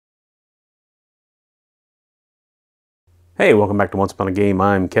Hey, welcome back to Once Upon a Game.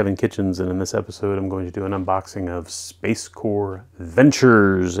 I'm Kevin Kitchens, and in this episode I'm going to do an unboxing of SpaceCorp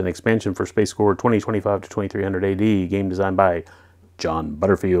Ventures, an expansion for SpaceCorp 2025 to 2300 AD, game designed by John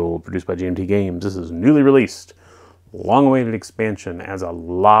Butterfield, produced by GMT Games. This is newly released, long-awaited expansion, adds a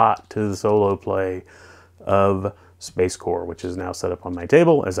lot to the solo play of SpaceCorp, which is now set up on my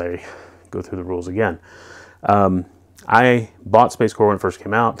table as I go through the rules again. I bought SpaceCorp when it first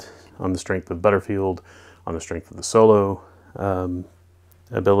came out on the strength of Butterfield, on the strength of the solo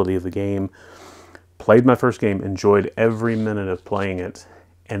ability of the game. Played my first game, enjoyed every minute of playing it,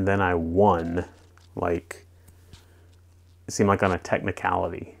 and then I won, like, it seemed like on a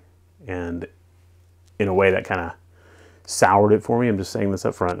technicality, and in a way that kind of soured it for me. I'm just saying this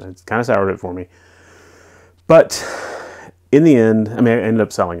up front. It's kind of soured it for me. But in the end, I mean, I ended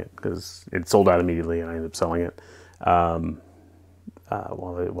up selling it because it sold out immediately, and I ended up selling it while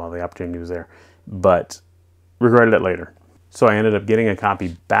the opportunity was there. But regretted it later. So I ended up getting a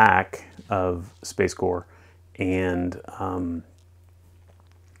copy back of SpaceCorp, and it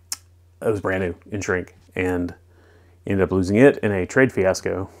was brand new in shrink, and ended up losing it in a trade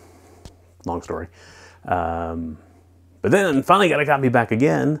fiasco. Long story. But then finally got a copy back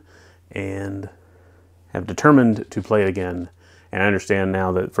again, and have determined to play it again. And I understand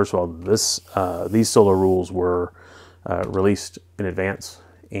now that, first of all, these solo rules were released in advance,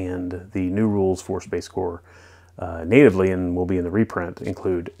 and the new rules for SpaceCorp natively and will be in the reprint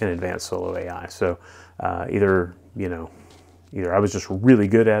include an advanced solo AI. So either I was just really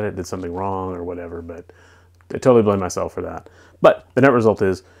good at it, did something wrong or whatever, but I totally blame myself for that. But the net result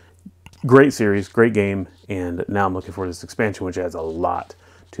is great series, great game, and now I'm looking forward to this expansion, which adds a lot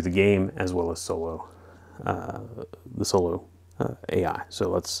to the game as well as the solo AI. So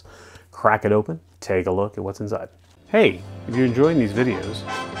let's crack it open, take a look at what's inside. Hey, if you're enjoying these videos,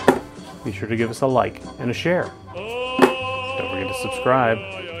 be sure to give us a like and a share. Don't forget to subscribe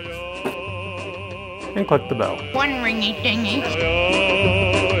and click the bell. One ringy dingy.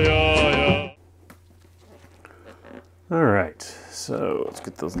 All right, so let's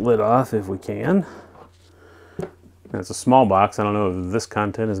get this lid off if we can. Now, it's a small box. I don't know if this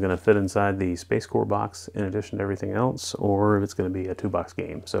content is going to fit inside the SpaceCorp box in addition to everything else, or if it's going to be a two-box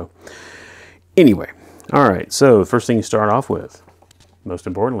game. So anyway, all right, so the first thing you start off with, most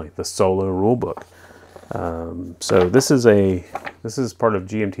importantly, the solo rulebook. So this is part of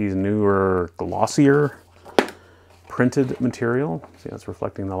GMT's newer, glossier printed material. See, that's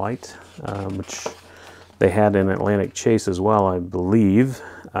reflecting the light, which they had in Atlantic Chase as well, I believe.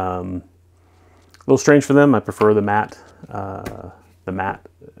 A little strange for them. I prefer the matte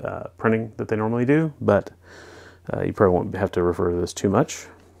printing that they normally do, but you probably won't have to refer to this too much.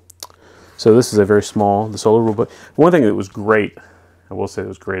 So this is a very small, the solo rulebook. One thing that was great, I will say that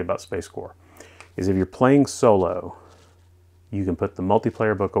was great about SpaceCorp, is if you're playing solo, you can put the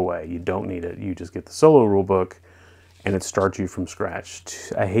multiplayer book away. You don't need it. You just get the solo rulebook, and it starts you from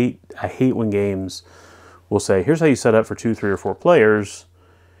scratch. I hate when games will say, here's how you set up for 2, 3, or 4 players,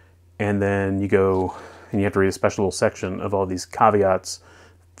 and then you go and you have to read a special little section of all these caveats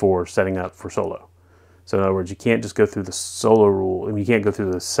for setting up for solo. So in other words, you can't just go through the solo rule, and you can't go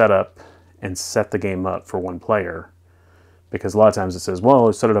through the setup and set the game up for 1 player, because a lot of times it says,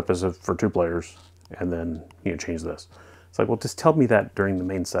 well, set it up as for 2 players, and then change this. It's like, well, just tell me that during the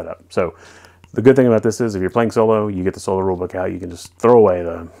main setup. So the good thing about this is if you're playing solo, you get the solo rulebook out. You can just throw away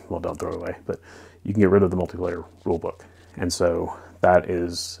don't throw it away, but you can get rid of the multiplayer rulebook. And so that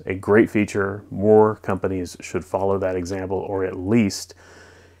is a great feature. More companies should follow that example, or at least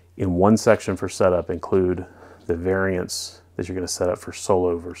in one section for setup include the variants that you're going to set up for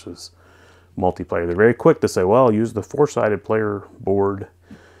solo versus multiplayer. They're very quick to say, well, use the 4-sided player board.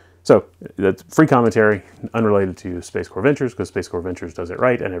 So that's free commentary, unrelated to SpaceCorp Ventures, because SpaceCorp Ventures does it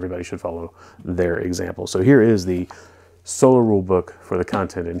right, and everybody should follow their example. So here is the solo rulebook for the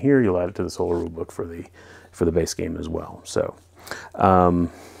content in here. You'll add it to the solo rulebook for the base game as well. So in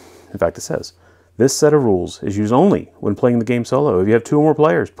fact, it says, this set of rules is used only when playing the game solo. If you have 2 or more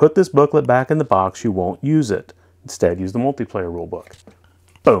players, put this booklet back in the box. You won't use it. Instead, use the multiplayer rulebook.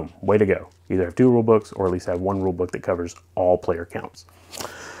 Boom, way to go. Either have 2 rule books, or at least have 1 rule book that covers all player counts.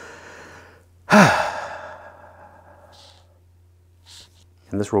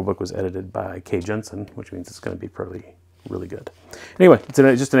 And this rule book was edited by Kay Jensen, which means it's going to be probably really good. Anyway, it's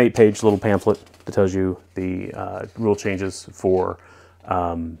just an 8-page little pamphlet that tells you the rule changes for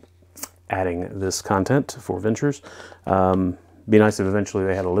adding this content for Ventures. Be nice if eventually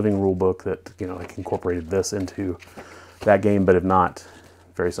they had a living rule book that like incorporated this into that game, but if not,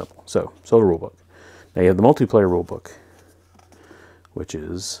 very simple. So, solo rulebook. Now you have the multiplayer rulebook, which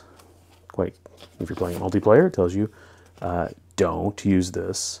is quite, if you're playing multiplayer, it tells you Don't use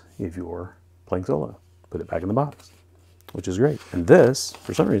this if you're playing solo. Put it back in the box, which is great. And this,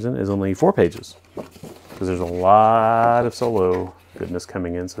 for some reason, is only 4 pages because there's a lot of solo goodness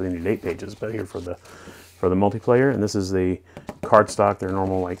coming in, so they need 8 pages. But here for the multiplayer, and this is the cardstock. Their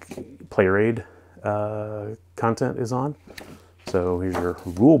normal like player aid content is on. So here's your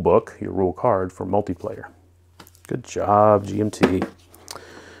rule book, your rule card for multiplayer. Good job, GMT.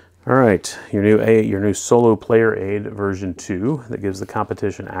 All right, your new solo player aid version 2 that gives the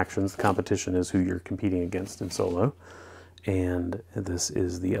competition actions. The competition is who you're competing against in solo. And this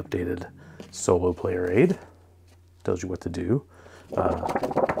is the updated solo player aid. Tells you what to do.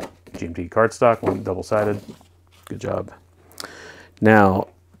 GMT cardstock, one double-sided. Good job. Now,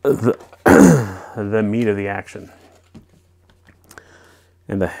 the meat of the action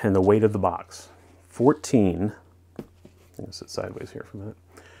and the weight of the box. 14. I'm gonna sit sideways here for a minute.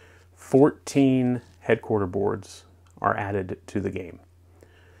 14 headquarter boards are added to the game.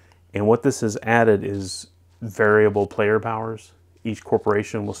 And what this has added is variable player powers. Each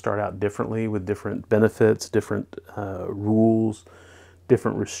corporation will start out differently with different benefits, different rules,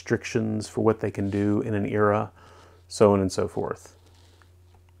 different restrictions for what they can do in an era, so on and so forth.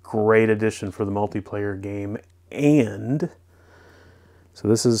 Great addition for the multiplayer game. And so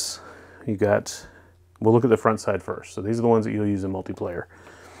this is, you got, we'll look at the front side first. So these are the ones that you'll use in multiplayer.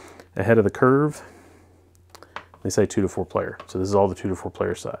 Ahead of the curve, they say 2 to 4 player. So this is all the 2 to 4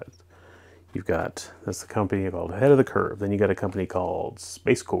 player sides. You've got, that's the company called Ahead of the Curve. Then you got a company called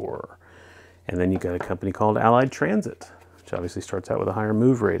SpaceCorp. And then you got a company called Allied Transit, which obviously starts out with a higher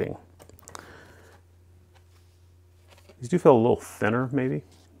move rating. These do feel a little thinner maybe,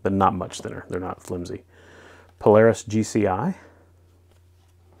 but not much thinner. They're not flimsy. Polaris GCI.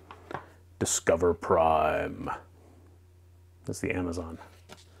 Discover Prime. That's the Amazon.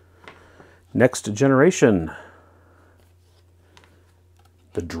 Next Generation.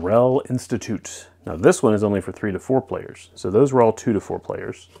 The Drell Institute. Now this one is only for 3 to 4 players. So those were all 2 to 4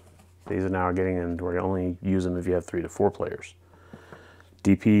 players. These are now getting into where you only use them if you have 3 to 4 players.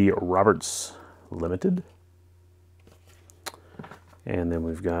 DP Roberts Limited. And then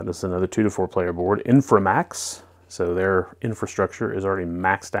we've got, this is another 2 to 4 player board. Inframax. So their infrastructure is already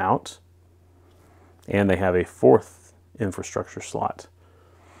maxed out. And they have a 4th infrastructure slot.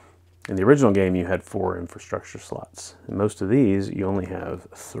 In the original game, you had 4 infrastructure slots. In most of these, you only have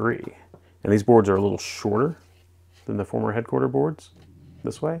 3. And these boards are a little shorter than the former headquarter boards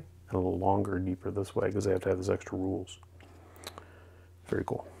this way, and a little longer, deeper this way, because they have to have those extra rules. Very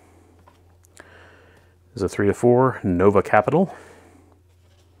cool. This is a 3 to 4 Nova Capital.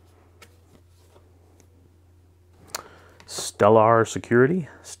 Stellar Security,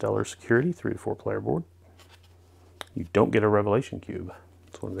 3 to 4 player board. You don't get a Revelation Cube.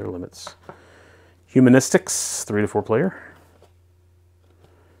 It's one of their limits. Humanistics, 3 to 4 player.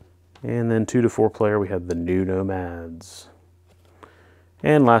 And then 2 to 4 player, we have the New Nomads.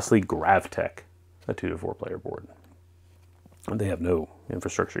 And lastly, GravTech, a 2 to 4 player board. And they have no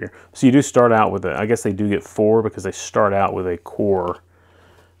infrastructure here. So you do start out with I guess they do get 4 because they start out with a core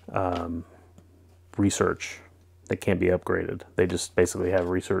research that can't be upgraded. They just basically have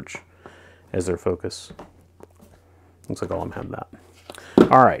research as their focus. Looks like all of them have that.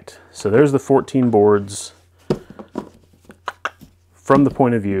 All right, so there's the 14 boards from the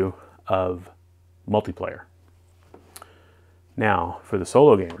point of view of multiplayer. Now, for the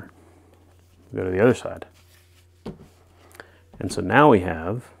solo gamer, we go to the other side. And so now we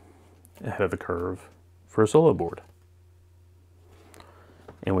have Ahead of the Curve for a solo board.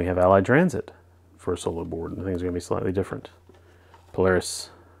 And we have Allied Transit for a solo board. And things are going to be slightly different. Polaris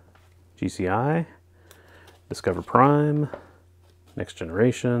GCI, Discover Prime, Next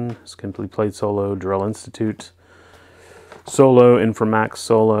Generation, Simply Played Solo, Drell Institute, Solo, Inframax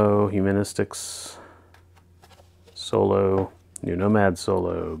Solo, Humanistics Solo, New Nomad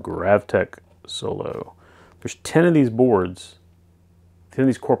Solo, GravTech Solo. There's 10 of these boards, 10 of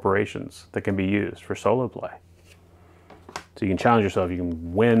these corporations that can be used for solo play. So you can challenge yourself, you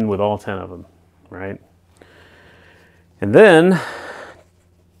can win with all 10 of them, right? And then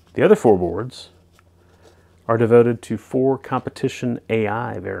the other 4 boards are devoted to 4 competition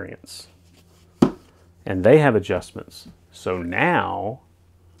AI variants. And they have adjustments. So now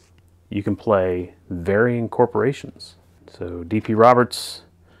you can play varying corporations. So DP Roberts,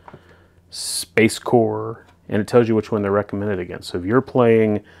 SpaceCorp, and it tells you which one they're recommended against. So if you're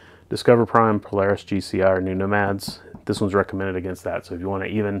playing Discover Prime, Polaris GCI, or New Nomads, this one's recommended against that. So if you want to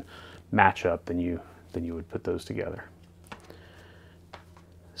even match up, then you would put those together.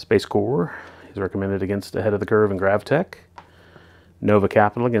 SpaceCorp is recommended against Ahead of the Curve and GravTech. Nova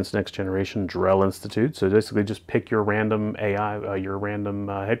Capital against Next Generation Drell Institute. So basically just pick your random AI, your random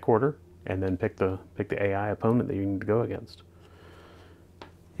headquarter, and then pick the AI opponent that you need to go against.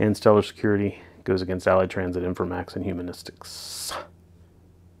 And Stellar Security goes against Allied Transit, Informax, and Humanistics.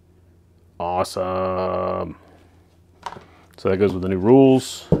 Awesome. So that goes with the new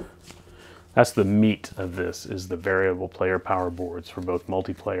rules. That's the meat of this, is the variable player power boards for both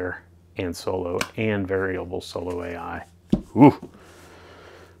multiplayer and solo, and variable solo AI. Ooh.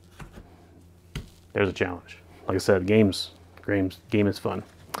 There's a challenge. Like I said, game is fun.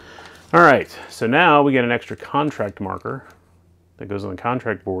 All right, so now we get an extra contract marker that goes on the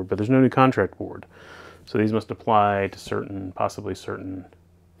contract board, but there's no new contract board. So these must apply to certain, possibly certain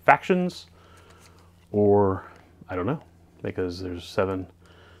factions, or I don't know, because there's seven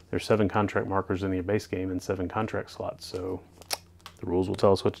contract markers in the base game and 7 contract slots. So the rules will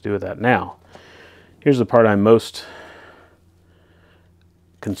tell us what to do with that. Now, here's the part I'm most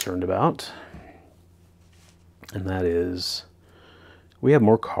concerned about, and that is we have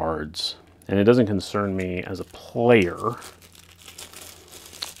more cards, and it doesn't concern me as a player.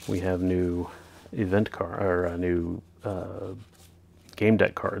 We have new event card, or new game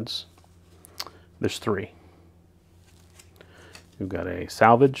deck cards. There's 3. We've got a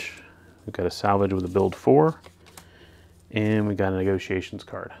salvage. We've got a salvage with a build 4, and we got a negotiations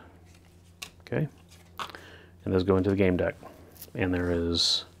card. Okay, and those go into the game deck, and there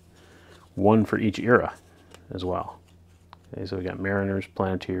is 1 for each era as well. Okay, so we got Mariners,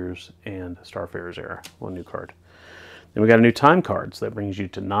 Planeteers, and Starfarers era. 1 new card. Then we got a new time cards that brings you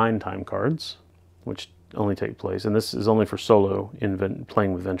to 9 time cards, which only take place, and this is only for solo in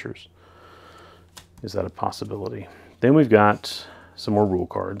playing with ventures. Is that a possibility? Then we've got some more rule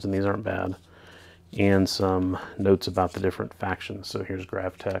cards, and these aren't bad, and some notes about the different factions. So here's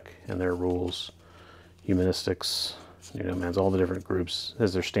GravTech and their rules, Humanistics, New Nomads, all the different groups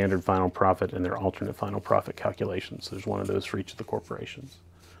has their standard final profit and their alternate final profit calculations. So there's one of those for each of the corporations.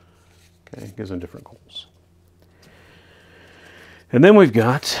 Okay, gives them different goals. And then we've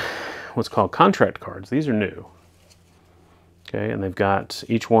got what's called contract cards. These are new. Okay, and they've got,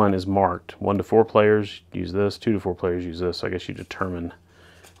 each one is marked. 1 to 4 players use this, 2 to 4 players use this. So I guess you determine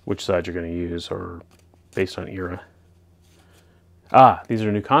which side you're going to use, or based on era. Ah, these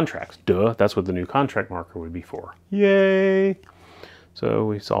are new contracts. Duh, that's what the new contract marker would be for. Yay! So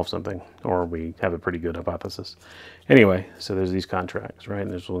we solved something, or we have a pretty good hypothesis. Anyway, so there's these contracts, right? And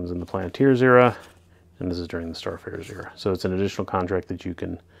there's ones in the Planeteers era, and this is during the Starfarers era. So it's an additional contract that you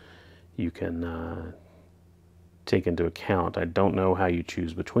can take into account. I don't know how you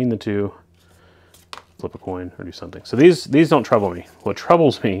choose between the two. Flip a coin or do something. So these don't trouble me. What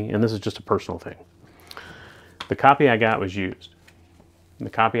troubles me, and this is just a personal thing, the copy I got was used. And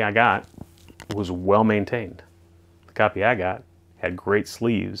the copy I got was well maintained. The copy I got had great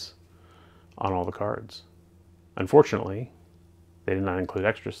sleeves on all the cards. Unfortunately, they did not include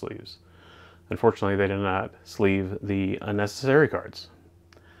extra sleeves. Unfortunately, they did not sleeve the unnecessary cards.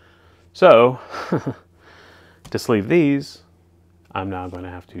 So, to sleeve these, I'm now going to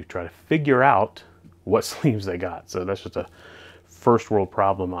have to try to figure out what sleeves they got. So that's just a first world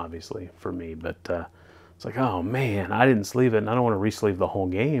problem, obviously, for me. But it's like, oh man, I didn't sleeve it, and I don't want to re-sleeve the whole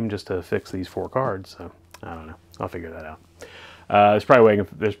game just to fix these 4 cards. So I don't know. I'll figure that out. There's probably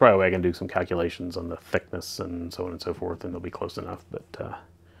a way I can do some calculations on the thickness and so on and so forth, and they'll be close enough.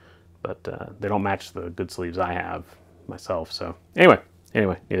 But they don't match the good sleeves I have myself. So anyway,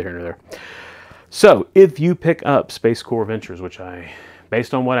 neither here nor there. So if you pick up SpaceCorp Ventures, which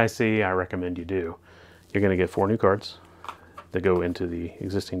based on what I see, I recommend you do, you're going to get 4 new cards that go into the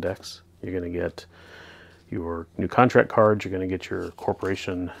existing decks. You're going to get your new contract cards. You're going to get your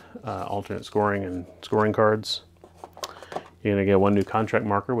corporation alternate scoring and scoring cards. You're going to get 1 new contract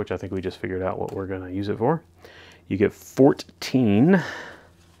marker, which I think we just figured out what we're going to use it for. You get 14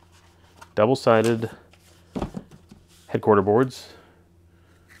 double-sided headquarter boards.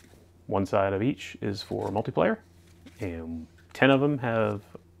 1 side of each is for multiplayer, and 10 of them have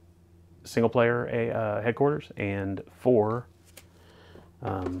single player headquarters, and 4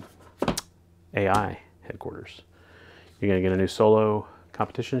 AI headquarters. You're going to get a new solo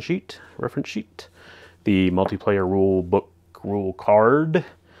competition sheet, reference sheet, the multiplayer rule book rule card,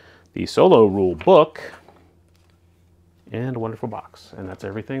 the solo rule book, and a wonderful box. And that's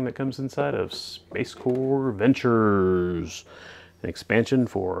everything that comes inside of SpaceCorp Ventures, an expansion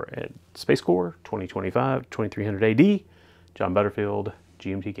for SpaceCorp 2025, 2300 AD, John Butterfield,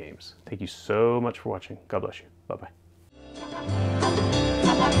 GMT Games. Thank you so much for watching. God bless you. Bye-bye.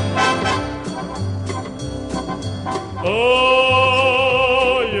 Oh!